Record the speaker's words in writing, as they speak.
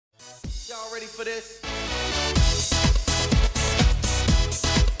Y'all ready for this?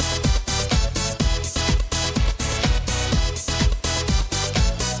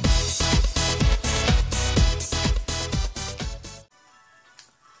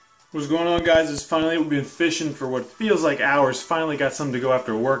 What's going on, guys? Is finally we've been fishing for what feels like hours. Finally got something to go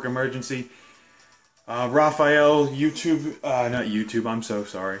after a work emergency. Raphael, not YouTube, I'm so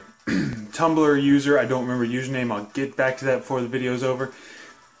sorry. Tumblr user, I don't remember username. I'll get back to that before the video's over.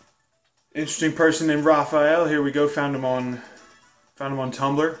 Interesting person named Raphael. Here we go. Found him on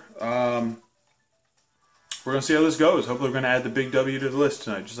Tumblr. We're gonna see how this goes. Hopefully, we're gonna add the big W to the list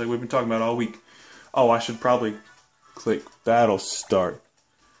tonight, just like we've been talking about all week. Oh, I should probably click battle start.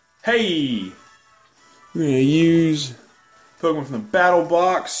 Hey! We're going to use Pokemon from the battle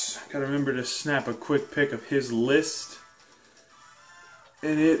box. Gotta remember to snap a quick pic of his list.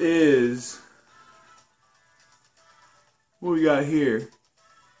 And it is... what we got here?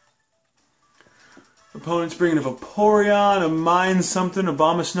 Opponent's bringing a Vaporeon, a Mine Something, a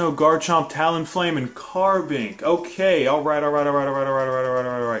Abomasnow, Garchomp, Talonflame, and Carbink. Okay, alright.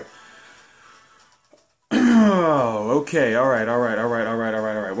 Oh, okay, alright.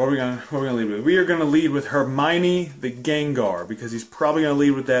 What are we gonna lead with? We are gonna lead with Hermione the Gengar, because he's probably gonna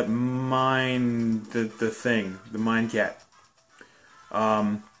lead with that mine the mine cat.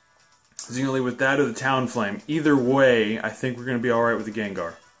 Is he gonna lead with that or the Talonflame? Either way, I think we're gonna be alright with the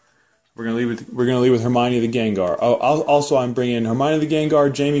Gengar. We're gonna lead with Hermione the Gengar. Oh, also I'm bringing Hermione the Gengar,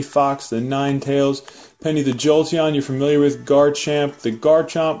 Jamie Foxx, the Ninetales, Penny the Jolteon. You're familiar with Garchomp, the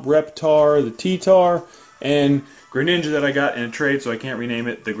Garchomp, Reptar, the T-Tar, and Greninja that I got in a trade, so I can't rename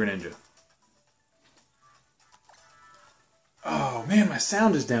it the Greninja. Oh man, my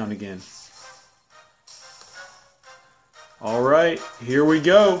sound is down again. Alright, here we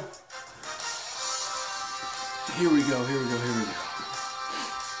go. Here we go.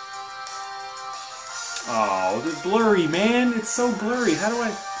 Oh, it's blurry, man. It's so blurry. How do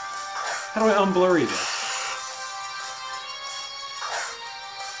I unblurry this?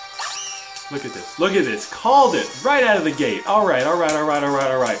 Look at this. Look at this. Called it right out of the gate. Alright.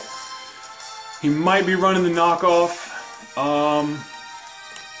 He might be running the knockoff.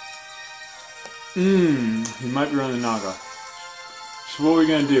 He might be running the knockoff. So what are we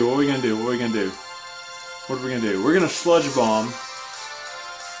gonna do? What are we gonna do? We're gonna Sludge Bomb.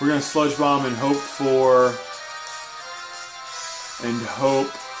 We're gonna Sludge Bomb and hope for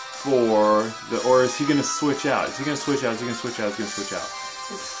the, or is he gonna switch out? Is he gonna switch out?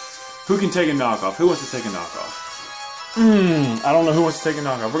 Who can take a knockoff? Who wants to take a knockoff? I don't know who wants to take a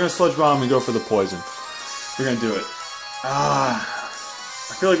knockoff. We're gonna Sludge Bomb and go for the poison. We're gonna do it. I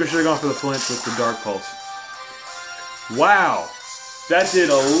feel like we should have gone for the flinch with the Dark Pulse. Wow! That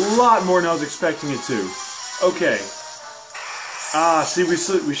did a lot more than I was expecting it to. Okay. See, we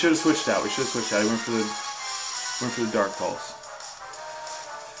should have switched out. We went for the Dark Pulse.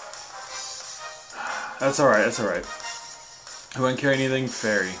 That's alright. I wouldn't carry anything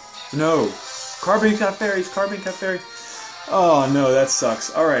fairy. No! Carbink got fairies! Oh no, that sucks.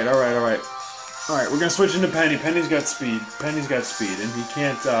 Alright, we're gonna switch into Penny. Penny's got speed, and he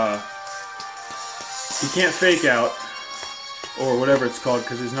can't fake out, or whatever it's called,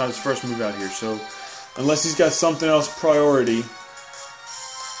 because it's not his first move out here, so unless he's got something else priority,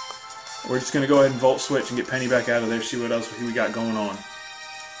 we're just gonna go ahead and Volt Switch and get Penny back out of there, see what else we got going on.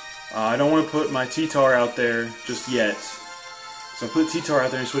 I don't want to put my T-Tar out there just yet. So I put T-Tar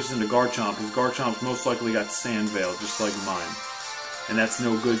out there and switches into Garchomp, because Garchomp's most likely got Sand Veil, just like mine. And that's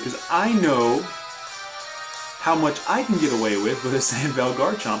no good, because I know how much I can get away with a Sand Veil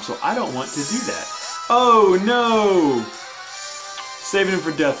Garchomp, so I don't want to do that. Oh no! Saving him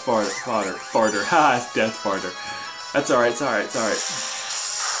for Death Farter. Ha, it's Death Farter. That's alright, it's alright.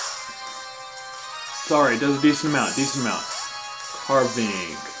 It does a decent amount.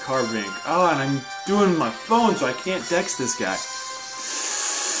 Carbink. Oh, and I'm doing my phone, so I can't dex this guy.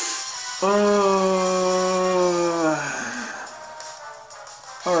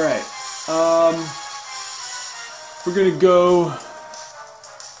 Alright.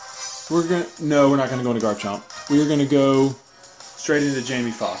 No, we're not gonna go into Garchomp. We're gonna go straight into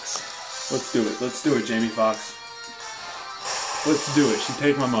Jamie Foxx. Let's do it, Jamie Foxx. Let's do it. She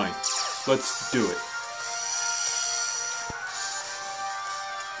take my money. Let's do it.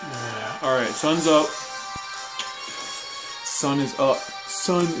 Alright, sun's up. Sun is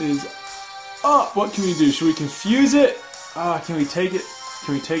up. What can we do? Should we confuse it? Can we take it?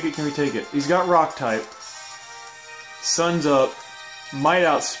 He's got Rock type. Sun's up. Might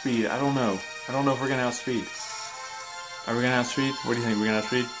outspeed. I don't know if we're gonna outspeed. Are we gonna outspeed? What do you think? We're gonna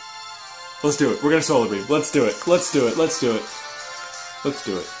outspeed? Let's do it. We're gonna Solar Beam. Let's do it.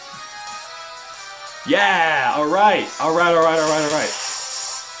 Yeah! Alright! Alright, alright, alright, alright.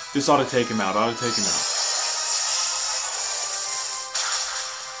 This ought to take him out. Ought to take him out.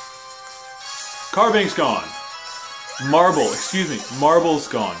 Carbank's gone. Marble, excuse me. Marble's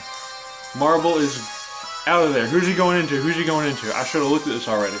gone. Marble is out of there. Who's he going into? Who's he going into? I should have looked at this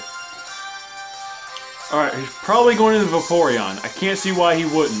already. Alright, he's probably going into Vaporeon. I can't see why he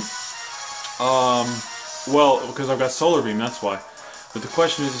wouldn't. Well, because I've got Solar Beam, that's why. But the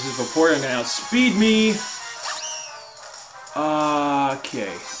question is Vaporeon going to outspeed me?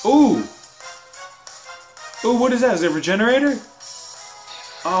 Okay. Ooh! Ooh, what is that? Is it a Regenerator?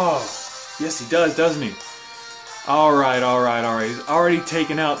 Oh, yes he does, doesn't he? Alright, alright, alright. He's already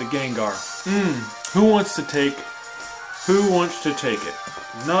taken out the Gengar. Who wants to take it?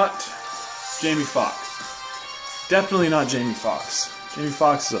 Not Jamie Foxx. Definitely not Jamie Foxx. Jamie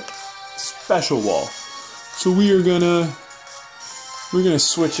Foxx is a special wall. So we're gonna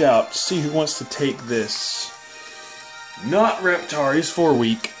switch out, see who wants to take this. Not Reptar, he's 4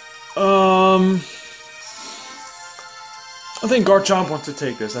 weak. I think Garchomp wants to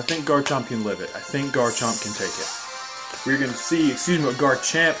take this. I think Garchomp can live it. I think Garchomp can take it. We're gonna see, excuse me, what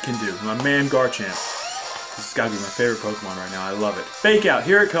Garchamp can do. My man Garchamp. This has got to be my favorite Pokemon right now. I love it. Fake out.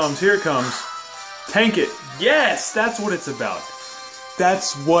 Here it comes. Here it comes. Tank it. Yes! That's what it's about.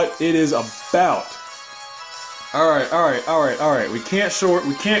 That's what it is about. Alright, alright, alright, alright. We can't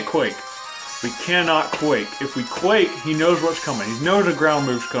quake. We cannot quake. If we quake, he knows what's coming. He knows a ground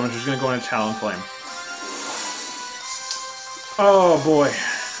move's coming, so he's going to go into Talonflame. Oh boy.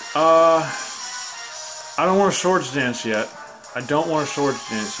 I don't want a Swords Dance yet. I don't want a Swords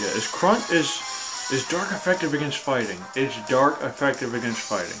Dance yet. Is Dark effective against fighting? Is Dark effective against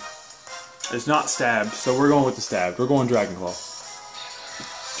fighting? It's not stabbed, so we're going with the stabbed. We're going Dragon Claw.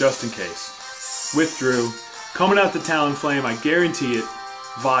 Just in case. Withdrew. Coming out the Talonflame, I guarantee it.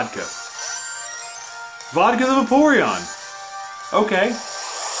 Vodka. Vodka the Vaporeon. Okay.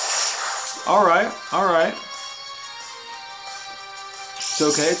 Alright, alright. It's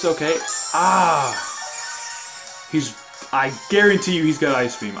okay, it's okay. Ah! I guarantee you he's got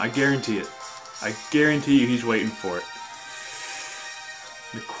Ice Beam. I guarantee it. I guarantee you he's waiting for it.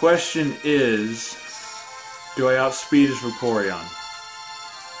 The question is, do I outspeed his Vaporeon?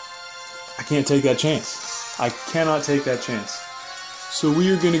 I can't take that chance. I cannot take that chance. So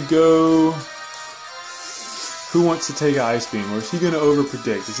we are going to go... Who wants to take Ice Beam? Or is he going to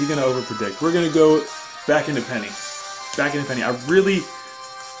overpredict? Is he going to overpredict? We're going to go back into Penny. Back into Penny. I really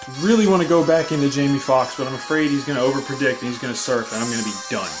want to go back into Jamie Foxx, but I'm afraid he's going to overpredict and he's going to surf and I'm going to be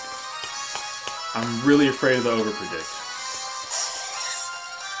done. I'm really afraid of the overpredict.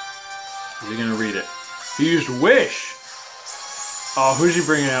 Is he going to read it? He used Wish! Oh, who's he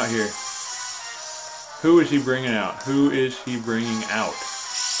bringing out here? Who is he bringing out? Who is he bringing out?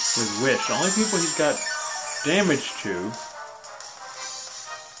 With Wish. The only people he's got damage to.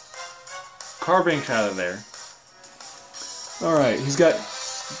 Carbank's out of there. Alright, he's got...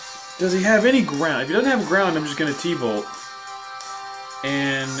 Does he have any ground? If he doesn't have ground, I'm just going to T-Bolt.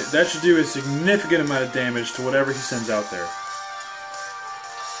 And that should do a significant amount of damage to whatever he sends out there.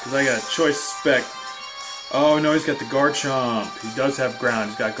 Because I got a choice spec. Oh no, he's got the Garchomp. He does have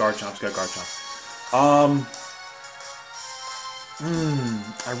ground. He's got Garchomp. He's got Garchomp.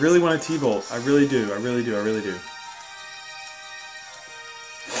 I really want to T-Bolt. I really do. I really do. I really do.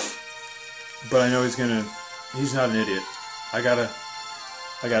 But I know he's gonna... He's not an idiot. I got a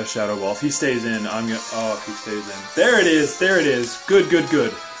Shadow Ball. If he stays in, I'm gonna... Oh, if he stays in. There it is! There it is! Good, good,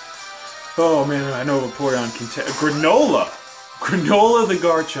 good. Oh man, I know Vaporeon can take... Granola! Granola the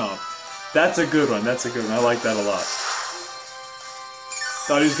Garchomp. That's a good one. That's a good one. I like that a lot.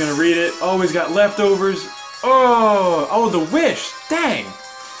 Thought he was gonna read it. Oh, he's got leftovers. Oh! Oh, the Wish! Dang!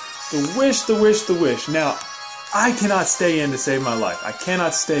 The Wish, the Wish, the Wish. Now, I cannot stay in to save my life. I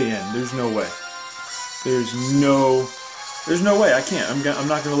cannot stay in. There's no way. There's no way. I can't. I'm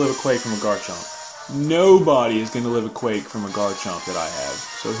not going to live a Quake from a Garchomp. Nobody is going to live a Quake from a Garchomp that I have.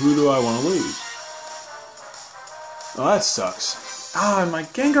 So who do I want to lose? Oh, that sucks. Ah, my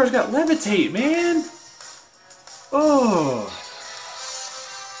Gengar's got Levitate, man! Oh!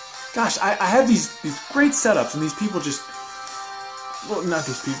 Gosh, I have these great setups, and these people just... Well, not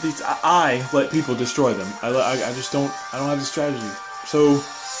these people. I let people destroy them. I just don't... I don't have the strategy. So...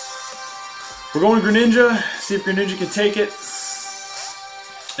 We're going to Greninja, see if Greninja can take it.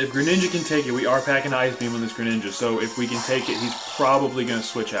 If Greninja can take it, we are packing Ice Beam on this Greninja, so if we can take it, he's probably going to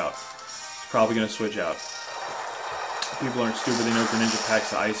switch out. He's probably going to switch out. People aren't stupid, they know Greninja packs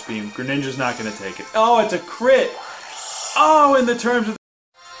the Ice Beam. Greninja's not going to take it. Oh, it's a crit! Oh, in the terms of...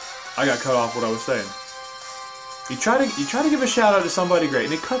 I got cut off what I was saying. You try to give a shout out to somebody great,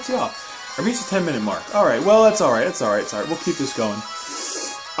 and it cuts you off. I reached the 10-minute mark. Alright, well, that's alright. That's alright. It's alright. We'll keep this going.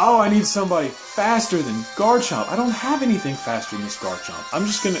 Oh, I need somebody faster than Garchomp. I don't have anything faster than this Garchomp.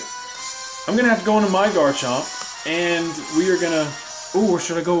 I'm gonna have to go into my Garchomp, and we are gonna... Ooh, or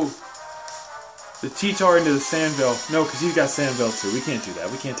should I go... the T-Tar into the Sandville? No, because he's got Sandville too. We can't do that.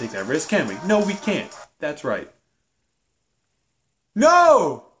 We can't take that risk, can we? No, we can't. That's right.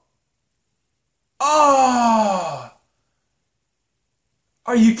 No! Oh!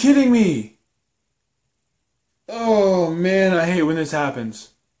 Are you kidding me? Oh, man, I hate when this happens.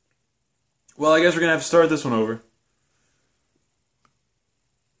 Well, I guess we're going to have to start this one over.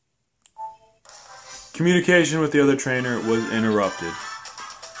 Communication with the other trainer was interrupted.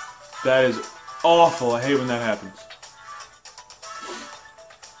 That is awful. I hate when that happens.